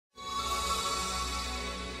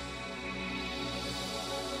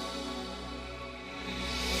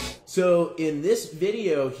So in this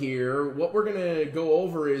video here, what we're going to go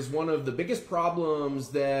over is one of the biggest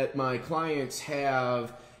problems that my clients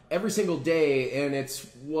have every single day, and it's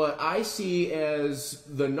what I see as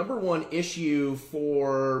the #1 issue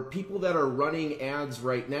for people that are running ads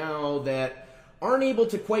right now that aren't able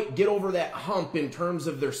to quite get over that hump in terms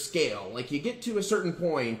of their scale. Like, you get to a certain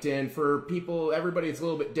point, and for people, everybody, it's a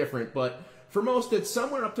little bit different, but for most, it's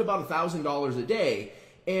somewhere up to about $1,000 a day.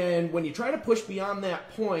 And when you try to push beyond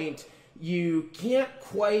that point, you can't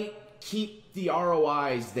quite keep the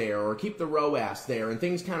ROIs there or keep the ROAS there, and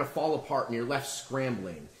things kind of fall apart and you're left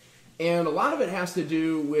scrambling. And a lot of it has to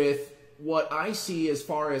do with what I see as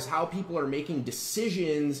far as how people are making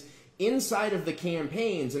decisions inside of the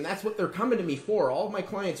campaigns, and that's what they're coming to me for. All of my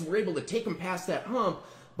clients, were able to take them past that hump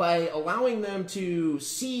by allowing them to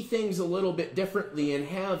see things a little bit differently and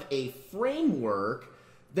have a framework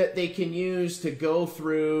that they can use to go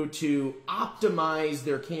through to optimize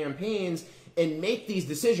their campaigns and make these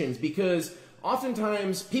decisions. Because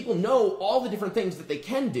oftentimes people know all the different things that they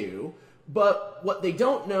can do, but what they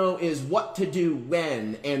don't know is what to do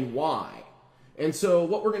when and why. And so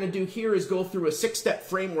what we're going to do here is go through a 6-step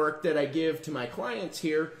framework that I give to my clients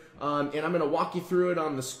here, and I'm going to walk you through it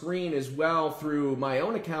on the screen as well through my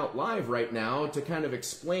own account live right now to kind of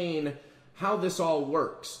explain how this all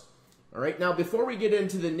works. All right, now before we get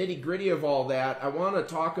into the nitty-gritty of all that, I want to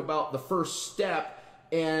talk about the first step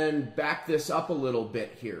and back this up a little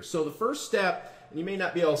bit here. So the first step, and you may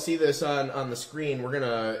not be able to see this on the screen, we're going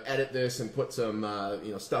to edit this and put some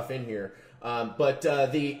stuff in here, but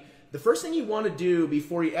the first thing you want to do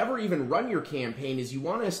before you ever even run your campaign is you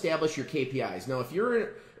want to establish your KPIs. Now, if you're an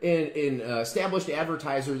established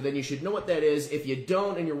advertiser, then you should know what that is. If you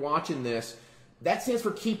don't and you're watching this, that stands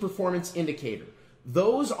for Key Performance Indicator.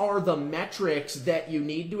 Those are the metrics that you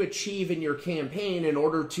need to achieve in your campaign in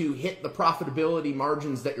order to hit the profitability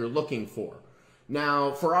margins that you're looking for.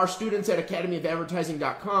 Now, for our students at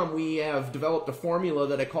academyofadvertising.com, we have developed a formula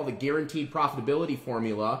that I call the Guaranteed Profitability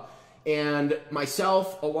Formula. And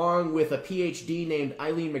myself, along with a PhD named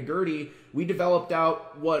Eileen McGurty, we developed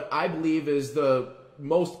out what I believe is the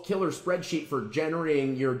most killer spreadsheet for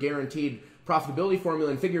generating your guaranteed profitability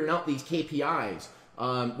formula and figuring out these KPIs.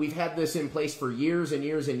 We've had this in place for years and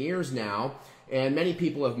years and years now, and many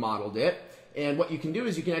people have modeled it. And what you can do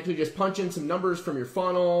is you can actually just punch in some numbers from your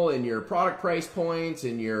funnel and your product price points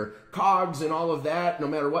and your COGS and all of that, no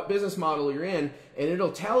matter what business model you're in, and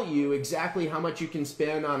it'll tell you exactly how much you can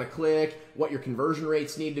spend on a click, what your conversion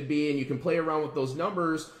rates need to be, and you can play around with those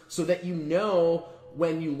numbers so that you know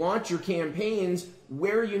when you launch your campaigns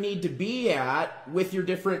where you need to be at with your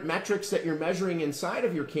different metrics that you're measuring inside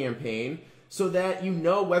of your campaign so that you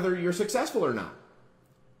know whether you're successful or not.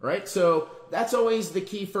 All right, so that's always the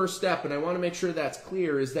key first step, and I want to make sure that's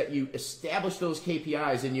clear, is that you establish those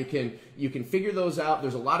KPIs and you can figure those out.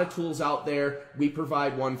 There's a lot of tools out there. We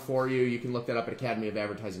provide one for you. You can look that up at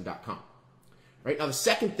academyofadvertising.com. Right, now the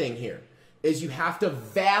second thing here is you have to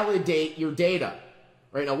validate your data.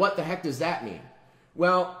 Right, now what the heck does that mean?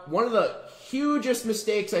 Well, one of the hugest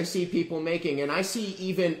mistakes I see people making, and I see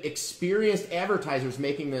even experienced advertisers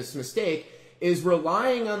making this mistake, is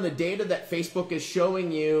relying on the data that Facebook is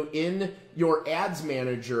showing you in your ads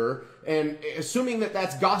manager and assuming that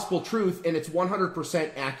that's gospel truth and it's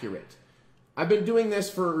 100% accurate. I've been doing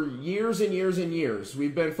this for years and years and years.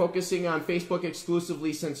 We've been focusing on Facebook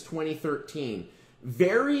exclusively since 2013.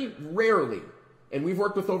 Very rarely, and we've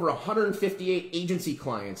worked with over 158 agency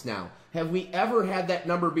clients now, have we ever had that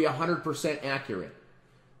number be 100% accurate.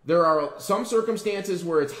 There are some circumstances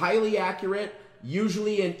where it's highly accurate,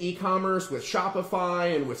 usually in e-commerce with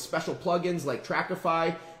Shopify and with special plugins like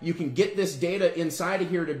Trackify. You can get this data inside of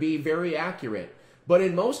here to be very accurate. But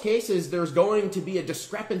in most cases, there's going to be a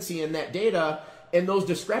discrepancy in that data, and those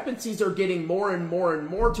discrepancies are getting more and more and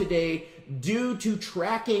more today due to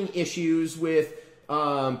tracking issues with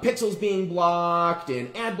pixels being blocked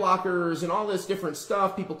and ad blockers and all this different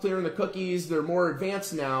stuff, people clearing the cookies. They're more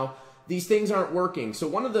advanced now. These things aren't working. So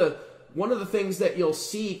one of the things that you'll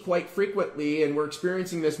see quite frequently, and we're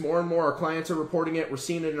experiencing this more and more, our clients are reporting it, we're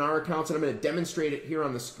seeing it in our accounts, and I'm going to demonstrate it here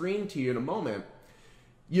on the screen to you in a moment.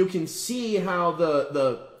 You can see how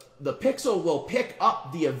the pixel will pick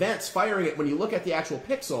up the events firing it when you look at the actual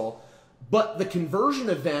pixel, but the conversion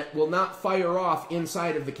event will not fire off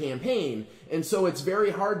inside of the campaign. And so it's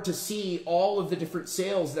very hard to see all of the different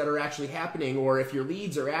sales that are actually happening or if your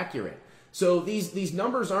leads are accurate. So these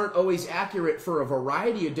numbers aren't always accurate for a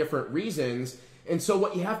variety of different reasons. And so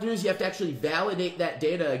what you have to do is you have to actually validate that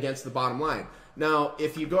data against the bottom line. Now,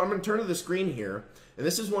 if you go, I'm going to turn to the screen here, and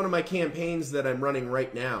this is one of my campaigns that I'm running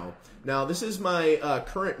right now. Now, this is my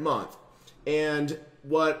current month. And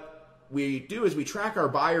what we do is we track our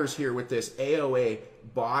buyers here with this AOA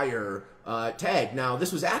buyer tag. Now,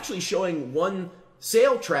 this was actually showing one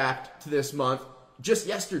sale tracked to this month just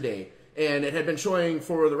yesterday, and it had been showing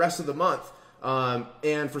for the rest of the month,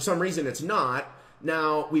 and for some reason it's not.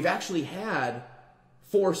 Now, we've actually had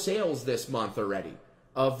 4 sales this month already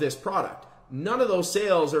of this product. None of those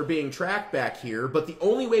sales are being tracked back here, but the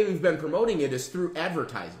only way we've been promoting it is through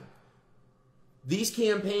advertising. These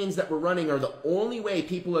campaigns that we're running are the only way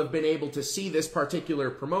people have been able to see this particular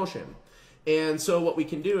promotion. And so what we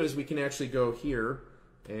can do is we can actually go here,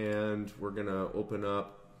 and we're going to open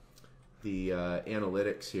up the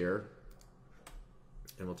analytics here,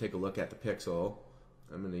 and we'll take a look at the pixel.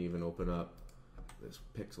 I'm going to even open up this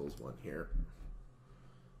pixels one here.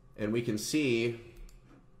 And we can see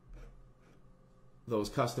those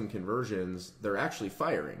custom conversions, they're actually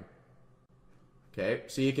firing. Okay,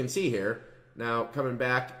 so you can see here, now coming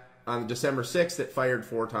back on December 6th, it fired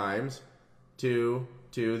 4 times. 2,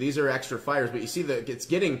 2, these are extra fires, but you see that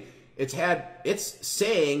it's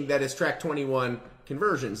saying that it's tracked 21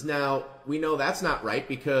 conversions. Now, we know that's not right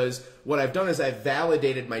because what I've done is I've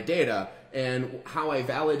validated my data, and how I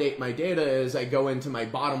validate my data is I go into my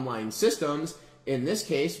bottom line systems, in this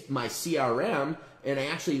case, my CRM, and I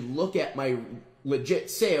actually look at my legit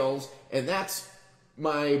sales, and that's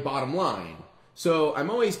my bottom line. So I'm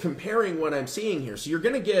always comparing what I'm seeing here. So you're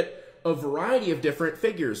going to get a variety of different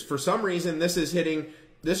figures. For some reason, this is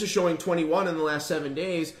showing 21 in the last 7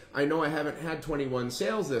 days. I know I haven't had 21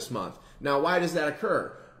 sales this month. Now, why does that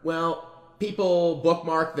occur? Well, people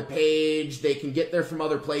bookmark the page. They can get there from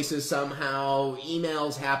other places somehow.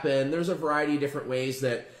 Emails happen. There's a variety of different ways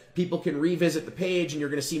that people can revisit the page, and you're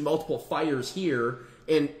going to see multiple fires here.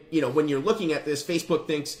 And, when you're looking at this, Facebook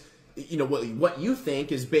thinks, what you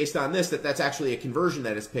think is based on this, that's actually a conversion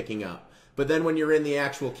that it's picking up. But then when you're in the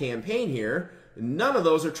actual campaign here, none of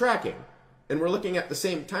those are tracking. And we're looking at the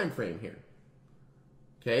same time frame here.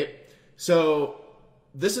 Okay? So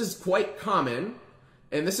this is quite common,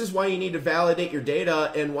 and this is why you need to validate your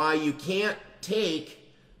data and why you can't take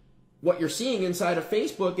what you're seeing inside of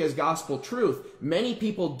Facebook as gospel truth. Many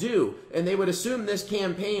people do, and they would assume this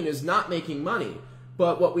campaign is not making money.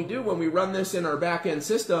 But what we do when we run this in our back-end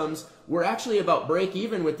systems, we're actually about break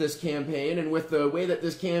even with this campaign, and with the way that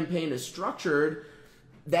this campaign is structured,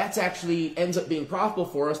 that's actually ends up being profitable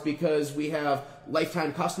for us because we have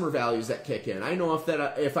lifetime customer values that kick in. I know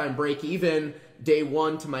if I'm break even day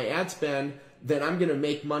 1 to my ad spend, then I'm going to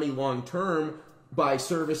make money long term by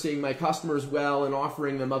servicing my customers well and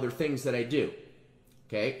offering them other things that I do.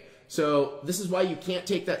 Okay? So this is why you can't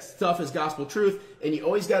take that stuff as gospel truth, and you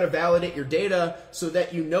always got to validate your data so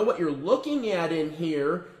that you know what you're looking at in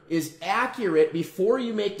here is accurate before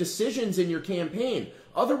you make decisions in your campaign.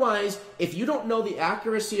 Otherwise, if you don't know the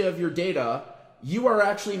accuracy of your data, you are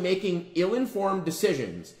actually making ill-informed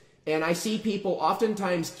decisions. And I see people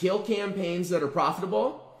oftentimes kill campaigns that are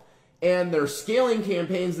profitable, and they're scaling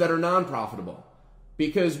campaigns that are non-profitable.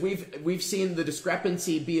 Because we've seen the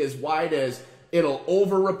discrepancy be as wide as it'll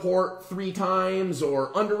over-report 3 times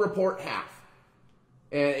or under-report half.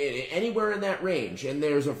 And anywhere in that range. And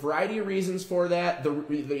there's a variety of reasons for that.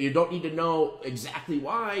 You don't need to know exactly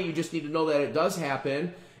why. You just need to know that it does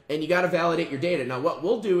happen. And you got to validate your data. Now, what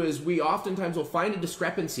we'll do is we oftentimes will find a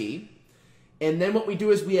discrepancy. And then what we do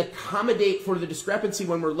is we accommodate for the discrepancy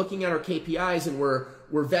when we're looking at our KPIs and we're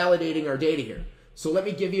validating our data here. So let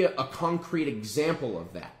me give you a concrete example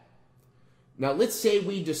of that. Now, let's say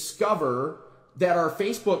we discover that our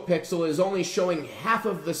Facebook pixel is only showing half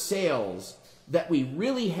of the sales that we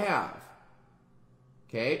really have.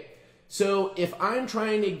 Okay? So if I'm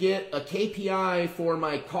trying to get a KPI for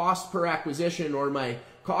my cost per acquisition or my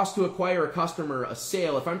cost to acquire a customer, a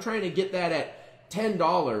sale, if I'm trying to get that at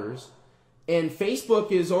 $10 and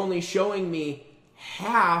Facebook is only showing me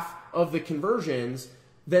half of the conversions,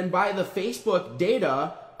 then by the Facebook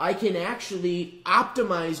data, I can actually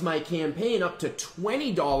optimize my campaign up to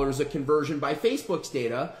 $20 a conversion by Facebook's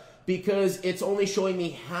data because it's only showing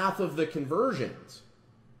me half of the conversions.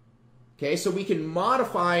 Okay, so we can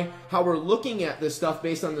modify how we're looking at this stuff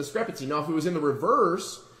based on the discrepancy. Now, if it was in the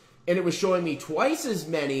reverse and it was showing me twice as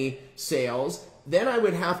many sales, then I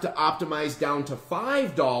would have to optimize down to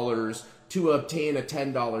 $5 to obtain a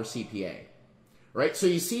 $10 CPA. Right? So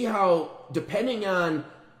you see how, depending on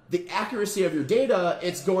the accuracy of your data,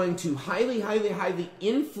 it's going to highly, highly, highly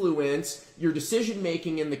influence your decision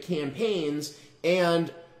making in the campaigns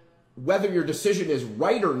and whether your decision is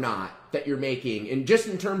right or not that you're making, and just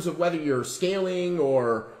in terms of whether you're scaling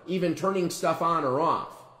or even turning stuff on or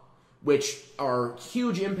off, which are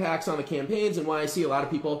huge impacts on the campaigns and why I see a lot of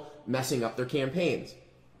people messing up their campaigns.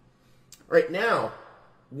 Right now,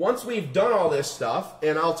 once we've done all this stuff,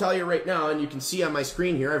 and I'll tell you right now, and you can see on my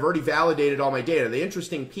screen here, I've already validated all my data. The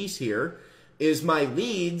interesting piece here is my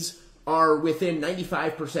leads are within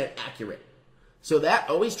 95% accurate. So that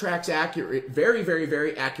always tracks accurate, very, very,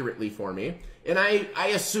 very accurately for me. And I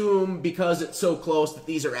assume because it's so close that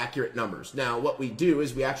these are accurate numbers. Now, what we do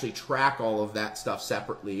is we actually track all of that stuff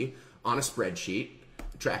separately on a spreadsheet.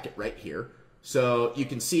 Track it right here. So you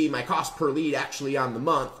can see my cost per lead actually on the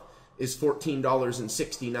month is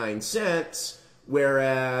 $14.69,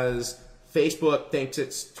 whereas Facebook thinks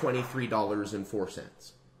it's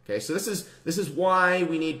 $23.04. Okay, so this is why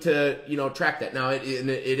we need to track that. Now it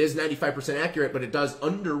is 95% accurate, but it does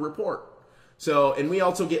underreport. So, and we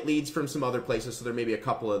also get leads from some other places, so there may be a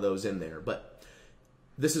couple of those in there. But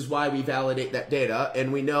this is why we validate that data,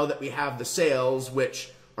 and we know that we have the sales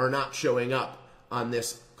which are not showing up on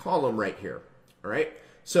this column right here. All right.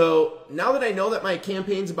 So now that I know that my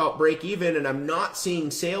campaign's about break even and I'm not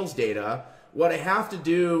seeing sales data, what I have to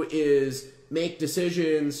do is make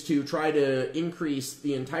decisions to try to increase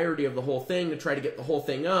the entirety of the whole thing, to try to get the whole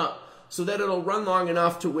thing up so that it'll run long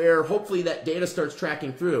enough to where hopefully that data starts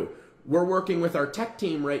tracking through. We're working with our tech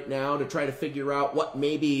team right now to try to figure out what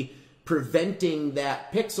may be preventing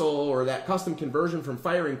that pixel or that custom conversion from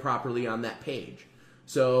firing properly on that page.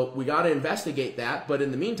 So we got to investigate that, but in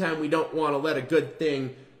the meantime, we don't want to let a good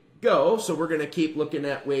thing go, so we're going to keep looking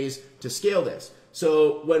at ways to scale this.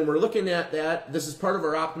 So when we're looking at that, this is part of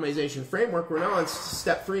our optimization framework. We're now on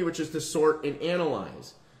step 3, which is to sort and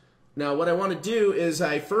analyze. Now, what I want to do is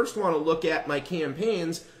I first want to look at my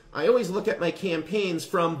campaigns. I always look at my campaigns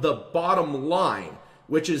from the bottom line,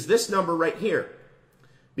 which is this number right here,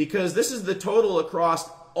 because this is the total across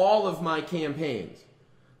all of my campaigns.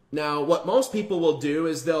 Now, what most people will do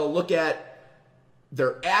is they'll look at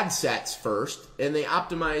their ad sets first, and they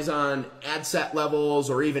optimize on ad set levels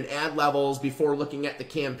or even ad levels before looking at the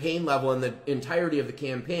campaign level and the entirety of the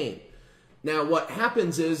campaign. Now, what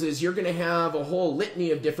happens is you're going to have a whole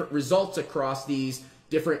litany of different results across these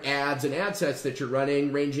different ads and ad sets that you're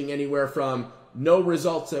running, ranging anywhere from no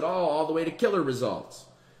results at all the way to killer results.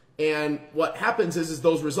 And what happens is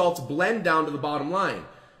those results blend down to the bottom line.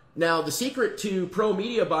 Now, the secret to pro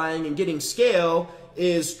media buying and getting scale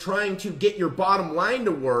is trying to get your bottom line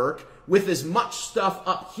to work with as much stuff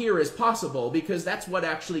up here as possible, because that's what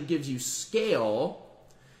actually gives you scale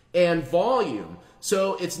and volume.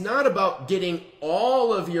 So it's not about getting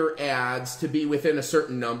all of your ads to be within a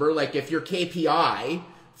certain number. Like if your KPI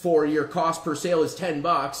for your cost per sale is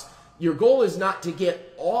 $10, your goal is not to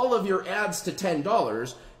get all of your ads to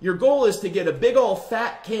 $10. Your goal is to get a big old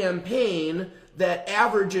fat campaign that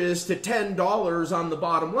averages to $10 on the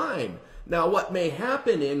bottom line. Now, what may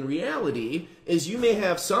happen in reality is you may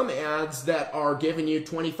have some ads that are giving you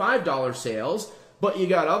 $25 sales, but you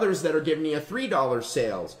got others that are giving you $3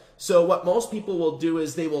 sales. So what most people will do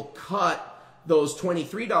is they will cut those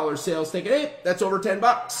 $23 sales thinking, hey, that's over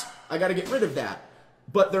 $10. I got to get rid of that.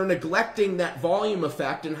 But they're neglecting that volume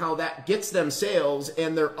effect and how that gets them sales,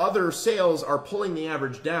 and their other sales are pulling the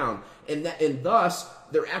average down. And thus,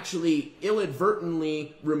 they're actually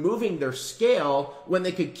inadvertently removing their scale when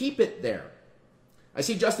they could keep it there. I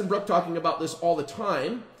see Justin Brook talking about this all the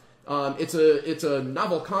time. It's a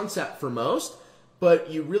novel concept for most, but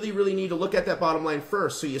you really, really need to look at that bottom line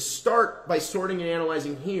first. So you start by sorting and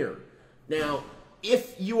analyzing here. Now,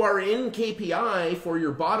 if you are in KPI for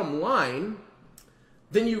your bottom line,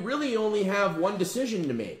 then you really only have one decision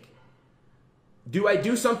to make. Do I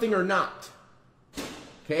do something or not?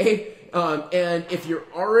 Okay? And if you're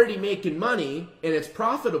already making money and it's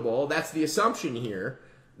profitable, that's the assumption here,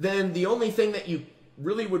 then the only thing that you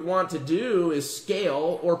really would want to do is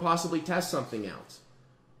scale or possibly test something else.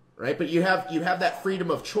 Right? But you have that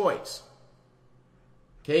freedom of choice.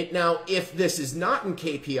 Okay? Now, if this is not in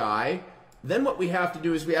KPI, then what we have to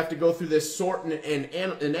do is we have to go through this sort and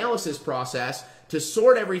analysis process to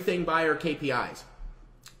sort everything by our KPIs.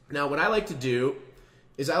 Now, what I like to do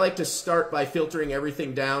is I like to start by filtering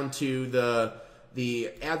everything down to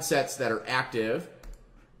the ad sets that are active.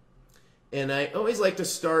 And I always like to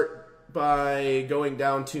start by going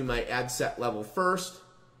down to my ad set level first.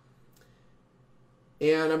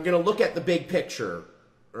 And I'm going to look at the big picture.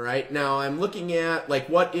 All right. Now, I'm looking at, like,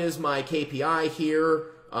 what is my KPI here?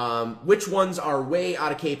 Which ones are way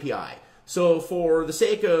out of KPI? So for the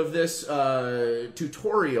sake of this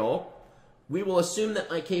tutorial, we will assume that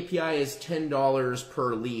my KPI is $10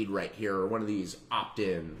 per lead right here, or one of these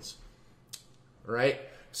opt-ins. All right?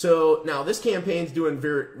 So now this campaign's doing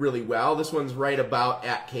really well. This one's right about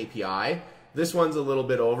at KPI. This one's a little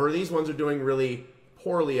bit over. These ones are doing really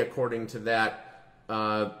poorly according to that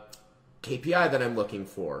KPI that I'm looking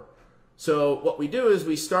for. So what we do is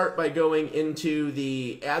we start by going into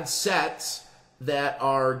the ad sets that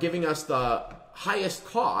are giving us the highest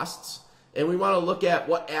costs, and we want to look at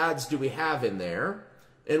what ads do we have in there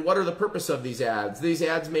and what are the purpose of these ads. These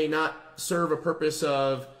ads may not serve a purpose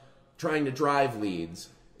of trying to drive leads.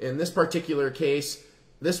 In this particular case,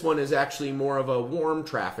 this one is actually more of a warm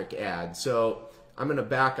traffic ad. So I'm going to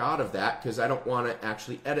back out of that because I don't want to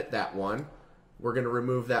actually edit that one. We're going to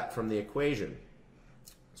remove that from the equation.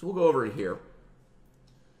 So we'll go over to here.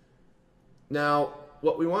 Now,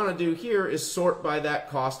 what we want to do here is sort by that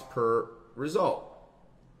cost per result.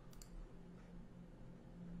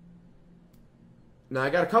 Now, I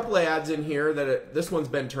got a couple of ads in here that this one's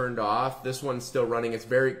been turned off. This one's still running. It's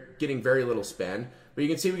getting very little spend. But you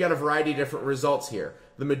can see we got a variety of different results here.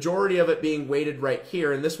 The majority of it being weighted right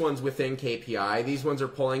here, and this one's within KPI. These ones are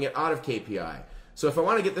pulling it out of KPI. So if I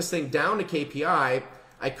want to get this thing down to KPI,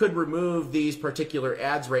 I could remove these particular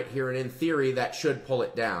ads right here, and in theory, that should pull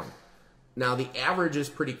it down. Now, the average is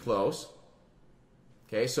pretty close.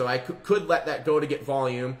 Okay, so I could let that go to get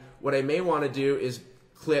volume. What I may want to do is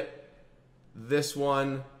clip this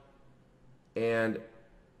one and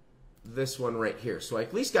this one right here. So I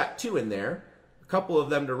at least got two in there, a couple of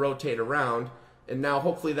them to rotate around, and now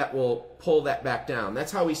hopefully that will pull that back down.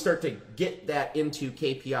 That's how we start to get that into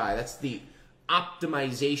KPI. That's the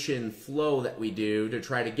optimization flow that we do to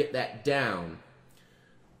try to get that down.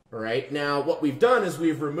 All right, now what we've done is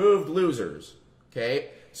we've removed losers. Okay,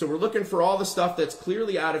 so we're looking for all the stuff that's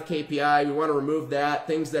clearly out of KPI. We want to remove that,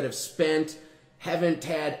 things that have spent, haven't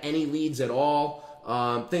had any leads at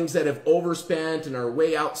all, things that have overspent and are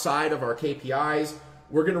way outside of our KPIs.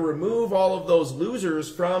 We're going to remove all of those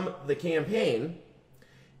losers from the campaign.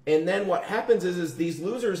 And then what happens is these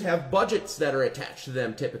losers have budgets that are attached to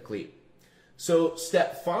them typically. So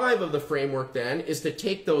step 5 of the framework then is to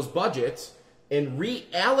take those budgets and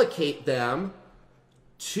reallocate them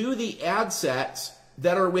to the ad sets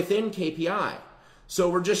that are within KPI. So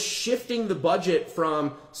we're just shifting the budget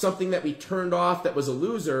from something that we turned off that was a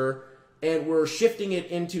loser, and we're shifting it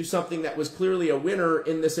into something that was clearly a winner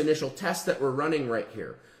in this initial test that we're running right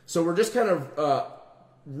here. So we're just kind of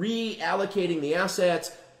reallocating the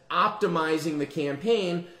assets, optimizing the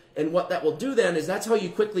campaign, and what that will do then is that's how you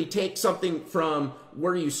quickly take something from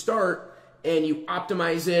where you start and you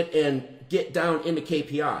optimize it and get down into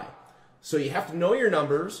KPI. So you have to know your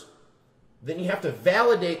numbers. Then you have to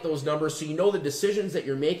validate those numbers so you know the decisions that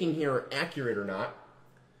you're making here are accurate or not.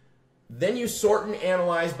 Then you sort and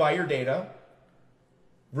analyze by your data,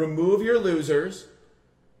 remove your losers,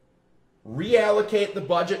 reallocate the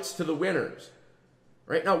budgets to the winners.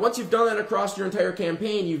 Right? Now, once you've done that across your entire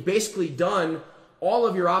campaign, you've basically done all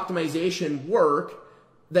of your optimization work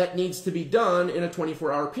that needs to be done in a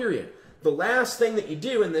 24-hour period. The last thing that you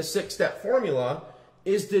do in this 6-step formula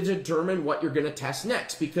is to determine what you're going to test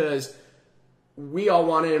next, because we all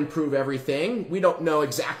want to improve everything. We don't know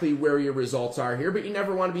exactly where your results are here, but you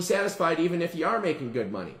never want to be satisfied even if you are making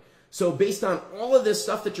good money. So based on all of this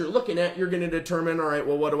stuff that you're looking at, you're going to determine, all right,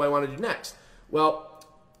 well, what do I want to do next? Well,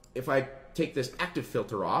 if I take this active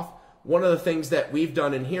filter off, one of the things that we've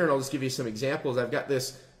done in here, and I'll just give you some examples, I've got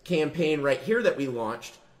this campaign right here that we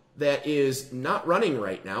launched that is not running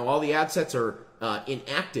right now. All the ad sets are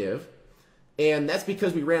inactive. And that's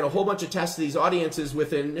because we ran a whole bunch of tests of these audiences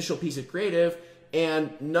with an initial piece of creative,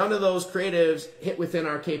 and none of those creatives hit within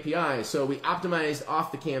our KPIs. So we optimized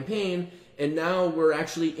off the campaign, and now we're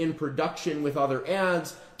actually in production with other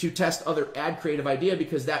ads to test other ad creative idea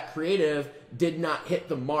because that creative did not hit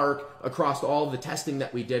the mark across all of the testing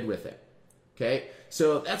that we did with it. Okay?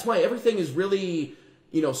 So that's why everything is really,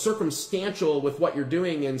 circumstantial with what you're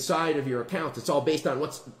doing inside of your account. It's all based on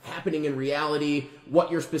what's happening in reality,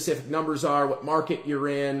 what your specific numbers are, what market you're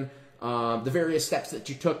in, the various steps that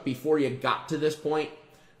you took before you got to this point,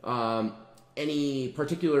 any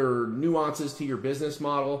particular nuances to your business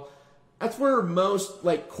model. That's where most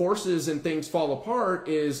courses and things fall apart,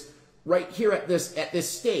 is right here at this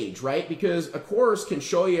stage, right? Because a course can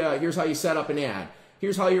show you, here's how you set up an ad.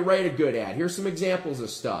 Here's how you write a good ad. Here's some examples of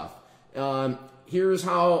stuff. Here's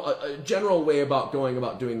how a general way about going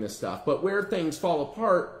about doing this stuff. But where things fall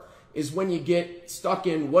apart is when you get stuck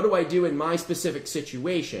in, what do I do in my specific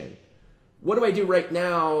situation? What do I do right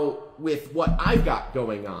now with what I've got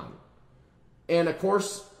going on? And a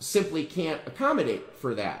course simply can't accommodate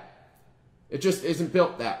for that. It just isn't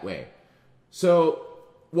built that way. So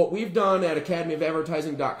what we've done at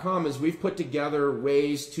academyofadvertising.com is we've put together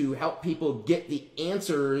ways to help people get the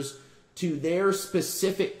answers to their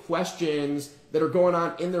specific questions that are going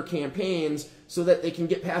on in their campaigns so that they can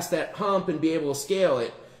get past that hump and be able to scale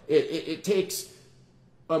it. It takes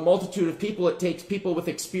a multitude of people. It takes people with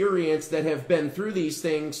experience that have been through these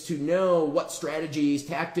things to know what strategies,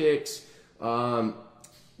 tactics,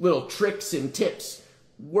 little tricks and tips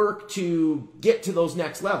work to get to those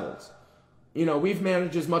next levels. You know, we've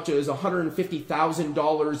managed as much as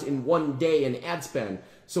 $150,000 in one day in ad spend.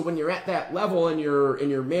 So when you're at that level and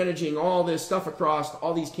you're managing all this stuff across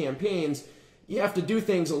all these campaigns, you have to do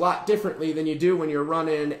things a lot differently than you do when you're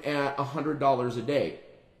running at $100 a day.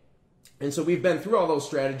 And so we've been through all those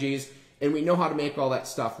strategies and we know how to make all that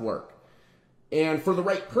stuff work. And for the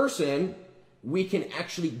right person, we can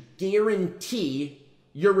actually guarantee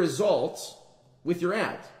your results with your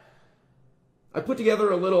ads. I put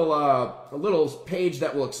together a little page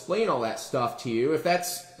that will explain all that stuff to you. If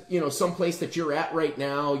that's, you know, someplace that you're at right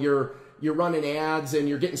now, you're running ads and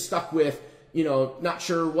you're getting stuck with, you know, not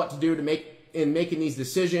sure what to do to making these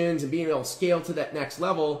decisions and being able to scale to that next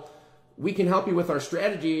level, we can help you with our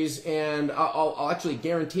strategies, and I'll actually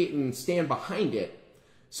guarantee it and stand behind it.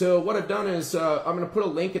 So what I've done is I'm going to put a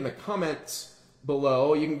link in the comments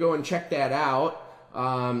below. You can go and check that out.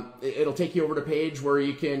 It'll take you over to a page where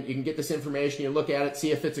you can get this information, you look at it,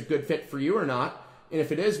 see if it's a good fit for you or not. And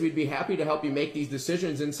if it is, we'd be happy to help you make these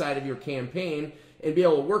decisions inside of your campaign and be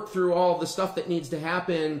able to work through all the stuff that needs to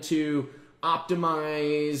happen to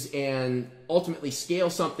optimize and ultimately scale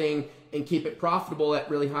something and keep it profitable at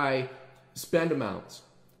really high spend amounts.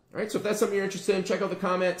 All right, so if that's something you're interested in, check out the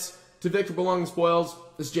comments. To Victor Belong and Spoils,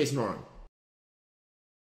 this is Jason Horan.